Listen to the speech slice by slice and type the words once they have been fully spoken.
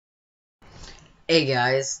Hey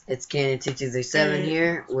guys, it's Canon2237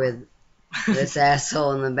 here with this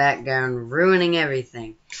asshole in the background ruining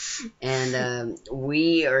everything. And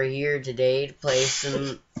we are here today to play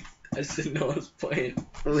some... I just didn't know I was playing.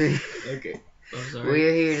 Okay, I'm sorry.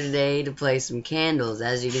 We're here today to play some candles.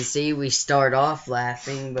 As you can see, we start off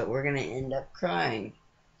laughing, but we're going to end up crying.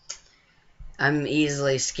 I'm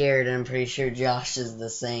easily scared, and I'm pretty sure Josh is the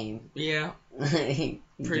same. Yeah, He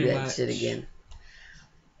pretty did that much. shit again.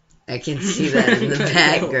 I can see that in the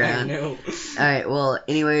background. I know. Alright, well,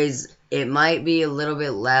 anyways, it might be a little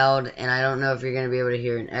bit loud, and I don't know if you're going to be able to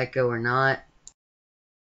hear an echo or not.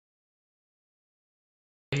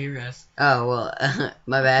 Hear us. Oh, well,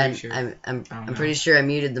 my bad. Sure. I'm pretty sure I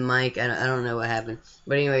muted the mic. I don't know what happened.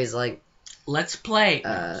 But anyways, like... Let's play.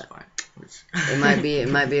 No, it's fine. it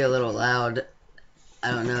might be a little loud.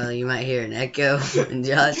 I don't know. You might hear an echo. And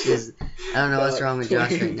Josh is... I don't know what's wrong with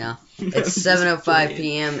Josh right now. It's 7:05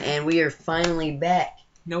 p.m. and we are finally back.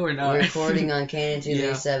 No, we're not. We're recording on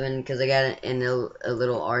Canon2237 because I got in a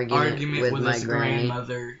little argument with my his granny.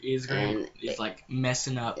 grandmother. He's like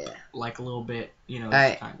messing up like a little bit, you know.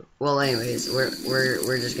 Alright. Kind of. Well, anyways, we're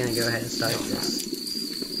just gonna go ahead and start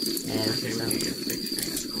this. And okay, we need to get the big screen.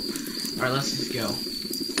 That's cool. Alright, let's just go.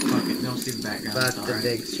 Fuck it. Don't see the background. Fuck the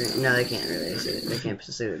big screen. No, they can't really see it. They can't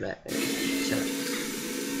see it back there. Shut up.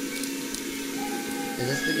 Is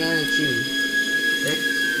this the game that you picked?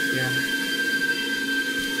 Yeah.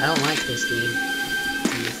 I don't like this game.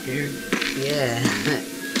 Are you scared? Yeah.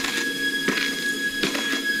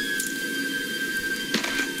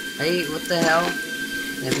 Hey, what the hell?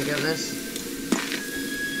 Can I pick up this?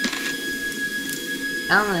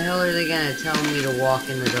 How in the hell are they gonna tell me to walk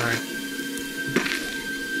in the dark?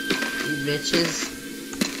 You bitches.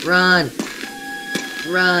 Run!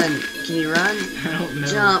 Run! Can you run? I don't know.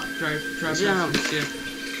 Jump! Try Jump!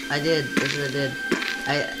 shift. I did. That's what I did.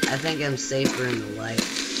 I think I'm safer in the light.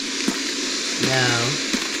 No.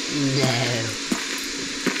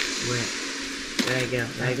 Where'd I go?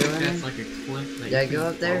 Did I go in that's there? like a cliff. That Did I go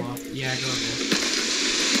up there? Yeah, go up there.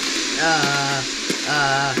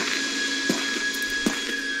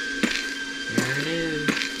 There it is.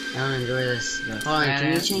 I don't enjoy this. The Hold on,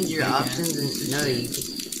 can you change your options? And no, you.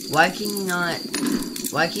 Why can you not?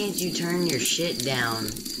 Why can't you turn your shit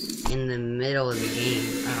down in the middle of the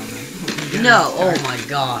game? I don't know. No! Oh my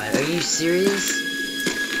god! Are you serious?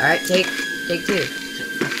 All right, take two.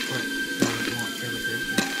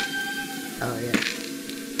 Oh yeah.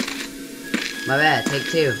 My bad. Take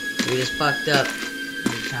two. We just fucked up.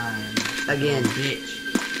 Again. Bitch.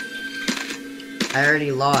 I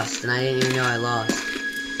already lost, and I didn't even know I lost.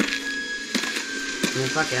 I mean,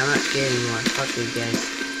 fuck it, I'm not scared anymore. Fuck these guys.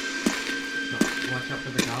 Watch out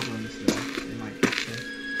for the goblins, though. They might get you.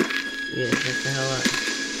 Yeah, shut the hell up.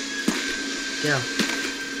 Go.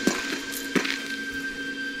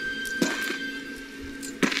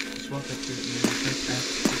 Just walk up to it, man.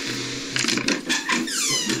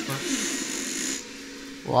 What the fuck?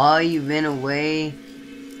 While you've been away,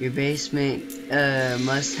 your basement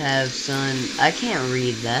must have sun. I can't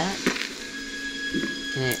read that.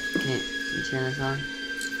 Can you turn this on?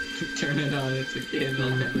 Turn it on, it's a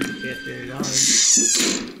candle, never you can't turn it on.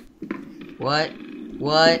 What?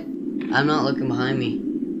 What? I'm not looking behind me.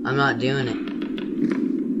 I'm not doing it.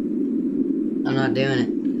 I'm not doing it.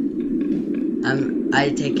 I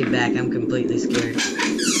take it back. I'm completely scared.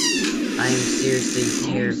 I am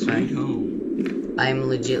seriously terrified. I am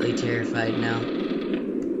legitly terrified now.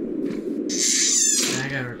 I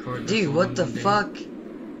gotta record this. Dude, what the fuck?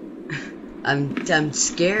 I'm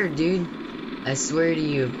scared, dude. I swear to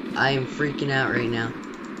you, I am freaking out right now.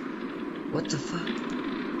 What the fuck?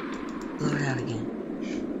 Blow it out again.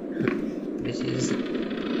 Bitches.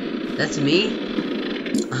 That's me?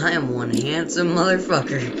 I am one handsome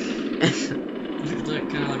motherfucker. You look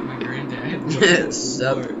kinda like my granddad.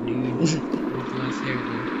 Sup, dude. With less hair,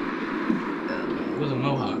 though. With a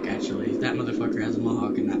mohawk, actually. That motherfucker has a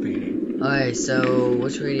mohawk in that painting. Alright, so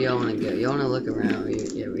which way do y'all want to go? Y'all want to look around?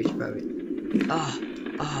 Yeah, we should probably...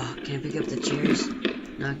 Oh, can I pick up the chairs?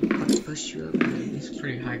 Not fucking push you up. It's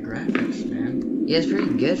pretty high graphics, man. Yeah, it's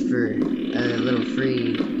pretty good for a little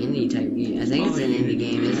free indie type game. I think it's an indie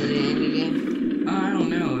game. Is it an indie game? I don't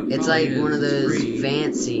know. It's like one of those free.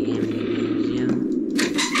 fancy indie games, you know?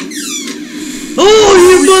 Oh,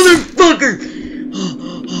 you motherfucker!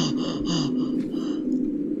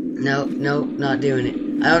 No, not doing it.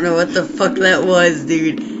 I don't know what the fuck that was,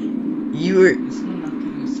 dude. You were... It's not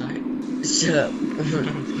knocking the sight. Shut up.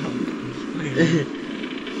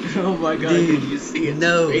 Oh my god, dude, did you see it?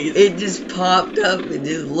 No, it just popped up and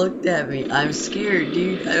just looked at me. I'm scared,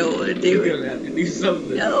 dude. I don't want to do it. You're gonna have to do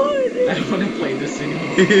something. No, I don't want to play this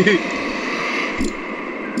anymore.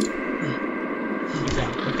 Look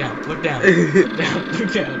down. Look down. Look down.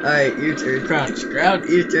 Look down. Alright, your turn. Crouch.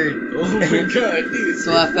 Your turn. Oh my god, dude.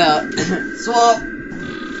 Swap out. Swap!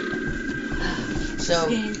 So,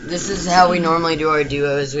 this is how we normally do our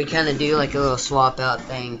duos. We kind of do like a little swap out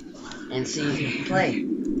thing and see who can play.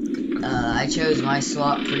 I chose my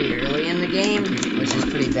swap pretty early in the game, which is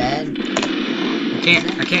pretty bad.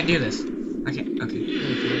 I can't do this. I can't. Okay.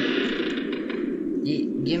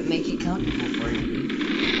 Make it comfortable for you, dude.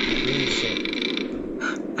 Really shit.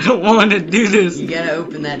 I don't want to do this. You gotta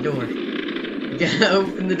open that door. You gotta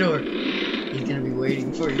open the door. He's gonna be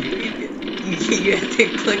waiting for you. You have to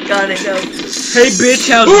click on it. No. Hey, bitch,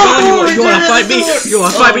 how's it going? You wanna fight me? You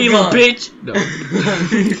wanna fight me, you little bitch? No.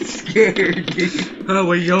 I'm scared, dude. Huh?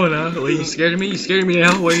 Where you going, huh? Were you scared of me? You scared of me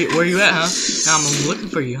now? Where you at, huh? Now I'm looking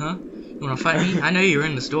for you, huh? You wanna fight me? I know you're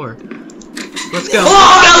in the store. Let's go.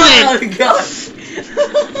 Oh, Let's go, God.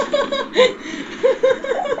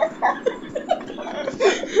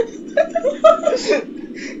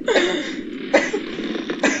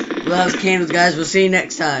 Well, that was Candles, guys. We'll see you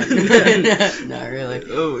next time. Not really.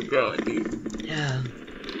 Oh my god, dude. Yeah.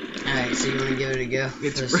 Alright, so you want to give it a go?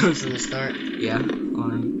 It's from the start? Yeah.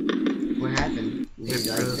 What happened? Did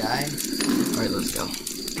you like die? Alright, let's go.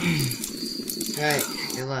 Alright,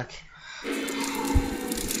 good luck.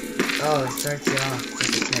 Oh, it starts you off.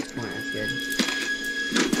 Just a checkpoint, that's good.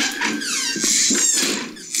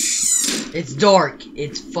 It's dark.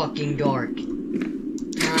 It's fucking dark. Turn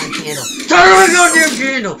on a candle. Turn on a goddamn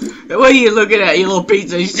candle! What are you looking at, you little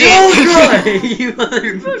piece of shit? Oh god! You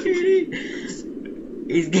motherfucker!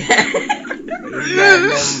 He's got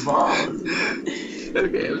no balls.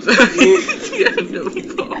 Okay, I'm sorry. You have no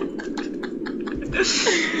balls.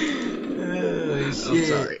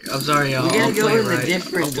 I'm sorry, y'all. We gotta I'll go play in it the right.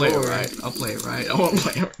 different I'll play door. it right. I'll play it right. I won't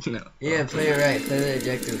play it right. No. Yeah, play it right. Play the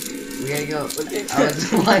objective. We gotta go. I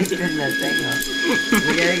was wiping that thing up.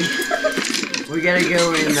 We gotta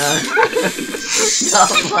go in. Stop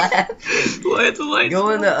laughing. Why the lights? Go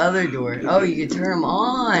in the other door. Oh, you can turn them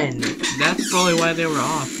on. That's probably why they were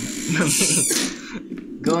off.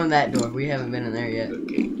 Go in that door. We haven't been in there yet.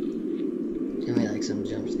 Okay. It's gonna be like some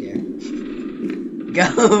jump scare.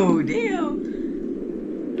 Go, damn.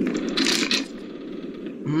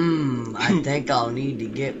 I think I'll need to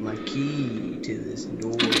get my key to this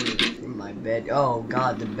door from my bed. Oh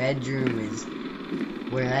god, the bedroom is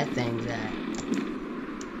where that thing's at.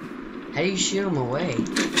 How do you shoot him away?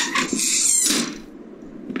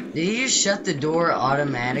 Did he just shut the door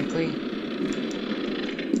automatically?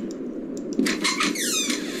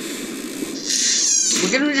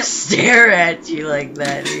 Look at him just stare at you like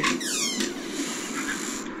that, dude.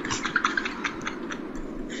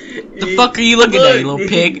 The fuck are you looking at, you little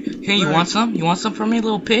pig? Hey, you want some? You want some from me,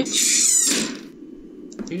 little bitch?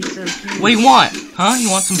 He's so cute. What do you want? Huh? You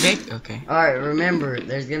want some bacon? Okay. Alright, remember,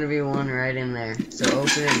 there's gonna be one right in there. So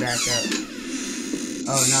open it back up.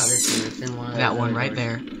 Oh, not this one. It's in one of those. That one right doors.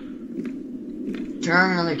 there. Turn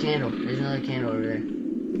on another candle. There's another candle over there.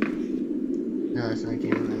 No, that's not a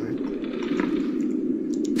candle. Never mind.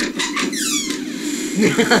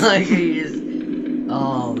 Like he just.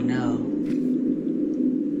 Oh no.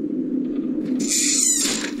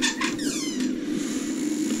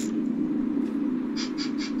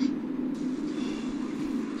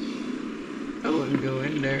 I wouldn't go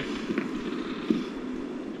in there.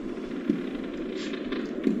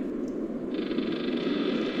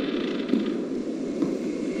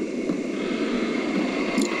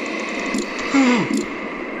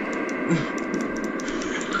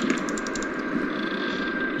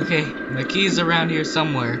 Okay, my key's around here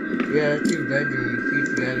somewhere. Yeah, that's your bedroom. Your keys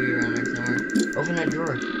gotta be around there somewhere. Open that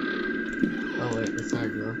drawer. Oh wait, that's not a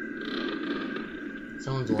drawer.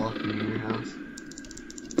 Someone's walking in your house.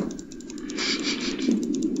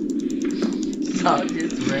 Stop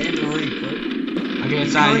just randomly put. Okay,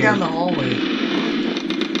 it's Going out here. down the hallway.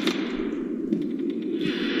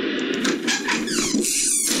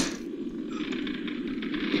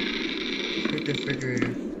 Hit the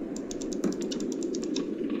refrigerator.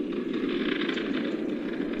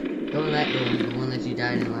 Go in that door, the one that you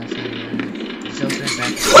died in last time. Just open it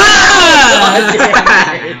back.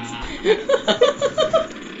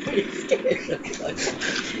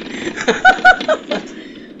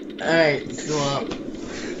 Alright, swap.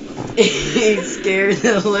 He scared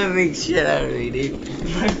the living shit out of me, dude.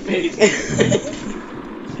 My face.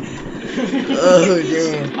 Oh,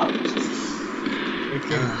 damn.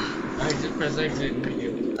 Okay. I just press exit and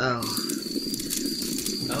redo. Oh.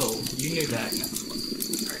 Oh, you knew that. No.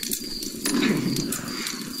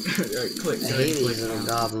 Alright, click. I hate these little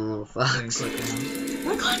goblin little fucks. Click down.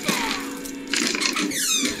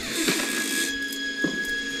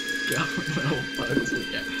 little bugs.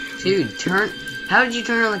 Yeah. Dude, turn. How did you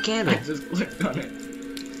turn on the camera? I just clicked on it.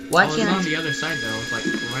 Why I was can't on the other side though. It was like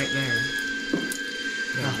right there.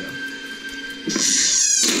 There we go.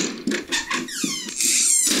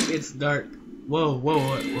 It's dark. Whoa, whoa,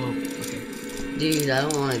 whoa. Okay. Dude, I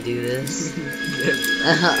don't want to do this. I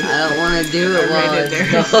I don't want to do it while there.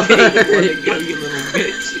 it's So you dark. want to go, you little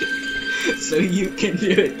bitch. So you can do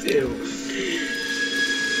it too.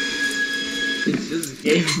 It's just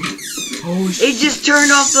game. Oh shit. It just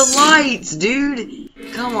turned off the lights, dude.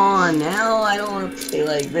 Come on now. I don't want to play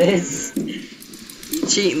like this. You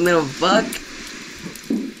cheating little fuck.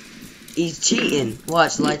 He's cheating.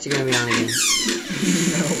 Watch, the lights are gonna be on again.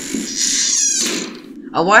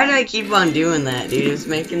 No. Why do I keep on doing that, dude? It's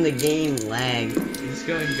making the game lag. Just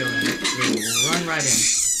go ahead and go in. Run right in.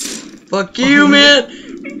 Fuck you, man.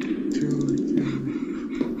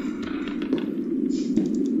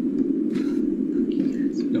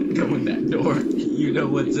 Don't go in that door. You know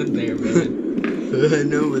what's in there, man. I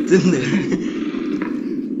know what's in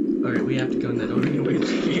there. Alright, we have to go in that door anyway. We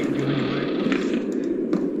can't go anywhere.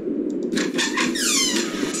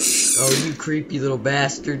 Oh, you creepy little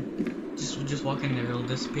bastard. Just walk in there, it'll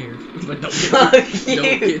disappear. But don't Fuck you.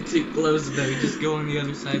 don't get too close though. Just go on the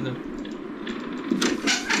other side though.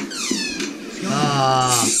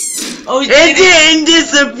 Oh, it didn't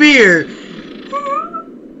disappear.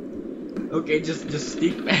 Okay, just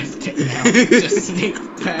sneak past it now. Just sneak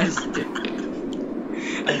past it.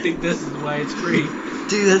 I think this is why it's free.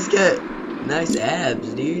 Dude, that's got nice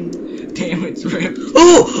abs, dude. Damn, it's ripped.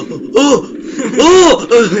 Oh,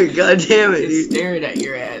 god damn it, It's dude. staring at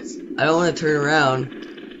your ass. I don't want to turn around.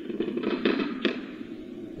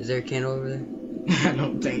 Is there a candle over there? I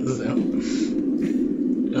don't think so.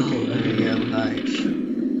 Okay, there we go. Alright.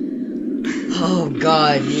 Oh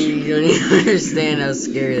god, dude, you don't even understand how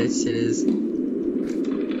scary that shit is.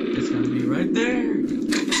 It's gonna be right there.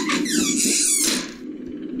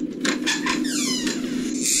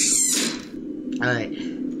 Alright.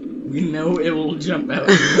 We know it will jump out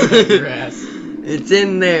of your ass. It's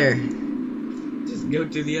in there. Just go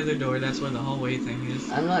to the other door. That's where the hallway thing is.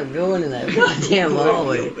 I'm not going in that goddamn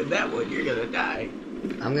hallway. Open that one, you're gonna die.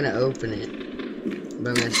 I'm gonna open it. But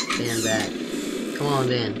I'm gonna stand back. Come on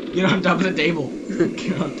then. Get on top of the table.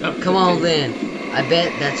 Get on top of Come the on table. then. I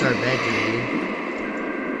bet that's our bedroom,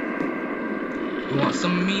 You want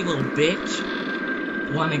some of me, little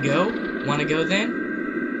bitch? Wanna go? Wanna go then?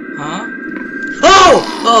 Huh? dude.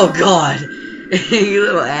 Oh god! You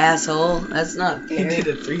little asshole. That's not He fair. did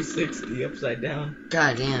a 360 upside down.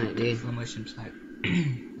 God damn it, dude. Slow motion side.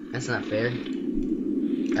 That's not fair. I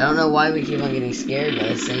don't know why we keep on getting scared by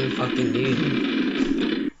the same fucking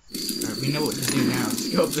dude. Alright, we know what to do now.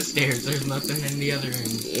 Just go up the stairs. There's nothing in the other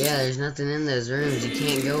room. Yeah, there's nothing in those rooms. You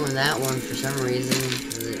can't go in that one for some reason.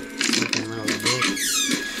 Cause it's fucking little dick.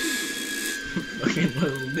 Fucking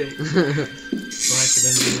little dick. Watch it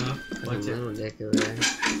end off. Watch it. Little dick over there.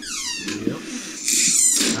 Yep.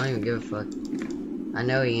 I don't even give a fuck. I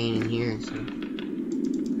know he ain't in here, so.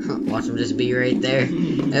 Watch him just be right there.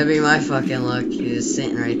 That'd be my fucking luck. He's just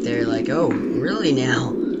sitting right there like, oh, really now?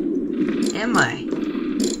 Am I?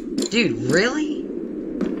 Dude, really?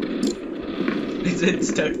 Is it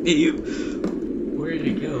stuck to you? Where did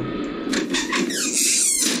it go?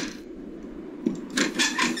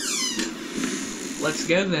 Let's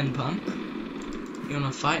go then, punk. You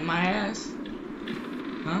wanna fight my ass?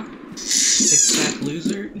 Huh? Six-pack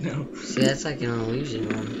loser? No. See, that's like an illusion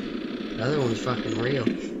one. The other one's fucking real.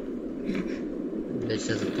 The bitch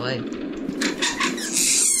doesn't play.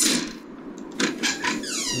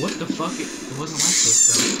 What the fuck? It wasn't like this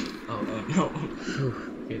though. Oh, no. Whew.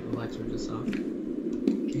 Okay, the lights were just off.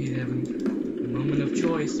 Okay, having a moment of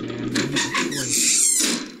choice, man. Moment of choice.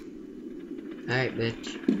 Alright, bitch.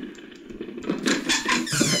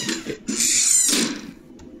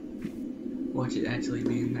 Watch it actually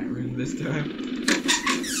be in that room this time.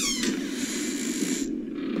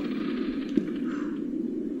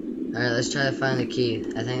 Alright, let's try to find the key.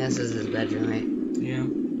 I think this is his bedroom, right? Yeah.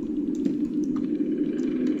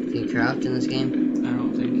 Can you crouch in this game? I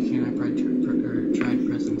don't think you can. I probably tried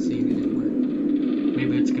pressing C and it didn't work.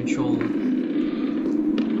 Maybe it's control.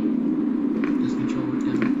 Does control work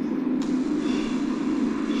down?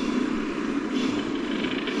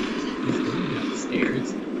 He's going down the stairs.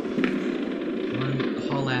 Run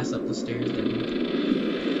haul ass up the stairs,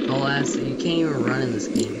 Devin. Whole ass, you can't even run in this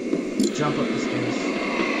game. Jump up the stairs.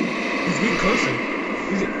 He's getting closer.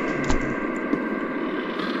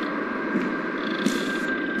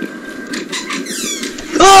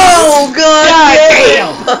 Oh god!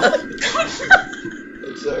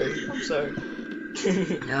 I'm sorry. I'm sorry.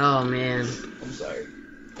 Oh man. I'm sorry.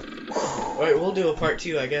 Alright, we'll do a part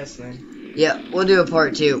 2, I guess, then. Yeah, we'll do a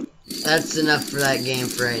part 2. That's enough for that game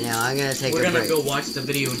for right now. I'm gonna take a break. We're gonna go watch the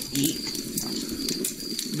video and eat.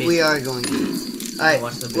 Basically. We are going to eat. Alright,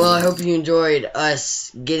 well, I hope you enjoyed us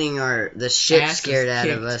getting the shit scared out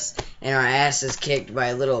of us and our asses kicked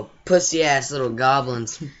by little pussy-ass little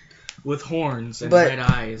goblins. With horns and red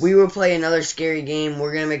eyes. We will play another scary game.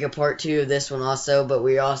 We're going to make a part 2 of this one also, but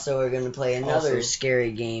we also are going to play another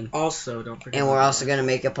scary game. Also, don't forget. And we're also going to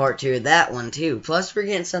make a part 2 of that one too. Plus, we're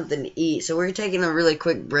getting something to eat. So we're taking a really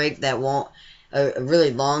quick break that won't, a really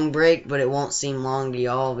long break, but it won't seem long to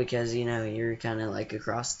y'all because, you know, you're kind of like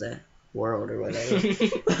across the world or whatever.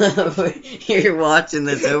 You're watching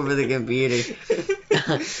this over the computer.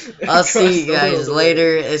 I'll see you guys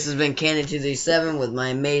later. This has been Canon2237 with my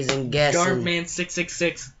amazing guest.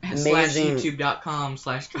 Garbman666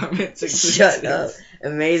 /youtube.com/Garbman666. Shut up.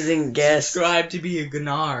 Amazing guest. Subscribe to be a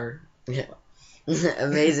Gunnar. Yeah.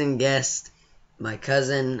 Amazing guest. My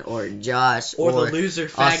cousin or Josh. Or the loser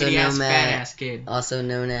faggoty ass fat ass kid. Also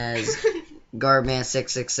known as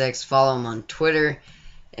Garbman666. Follow him on Twitter.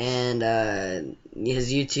 And his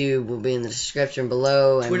YouTube will be in the description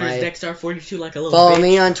below. Twitter's and Dexstar42 like a little follow bitch.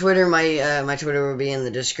 me on Twitter. My Twitter will be in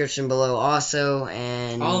the description below also.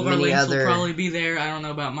 And all of our many links other, will probably be there. I don't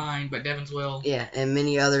know about mine, but Devin's will. Yeah, and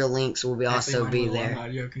many other links will also be there. I'm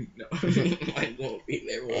not joking. No. Mine won't be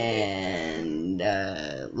there. And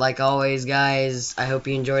like always, guys, I hope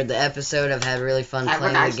you enjoyed the episode. I've had really fun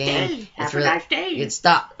playing the game. Have a nice day.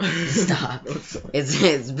 Stop. Stop.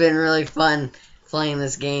 It's been really fun playing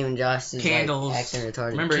this game, and Josh is Candles. Like acting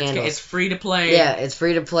retarded. Remember, Candles. it's free to play. Yeah, it's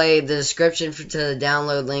free to play. The description to the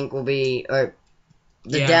download link will be,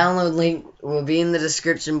 download link will be in the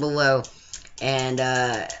description below. And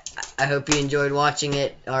I hope you enjoyed watching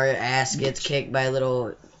it. Our ass gets kicked by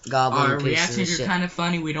little goblin Our pieces reactions of shit. are kind of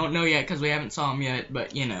funny. We don't know yet because we haven't saw them yet.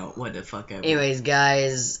 But you know, what the fuck ever. Anyways,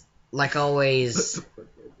 guys, like always,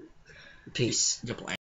 peace.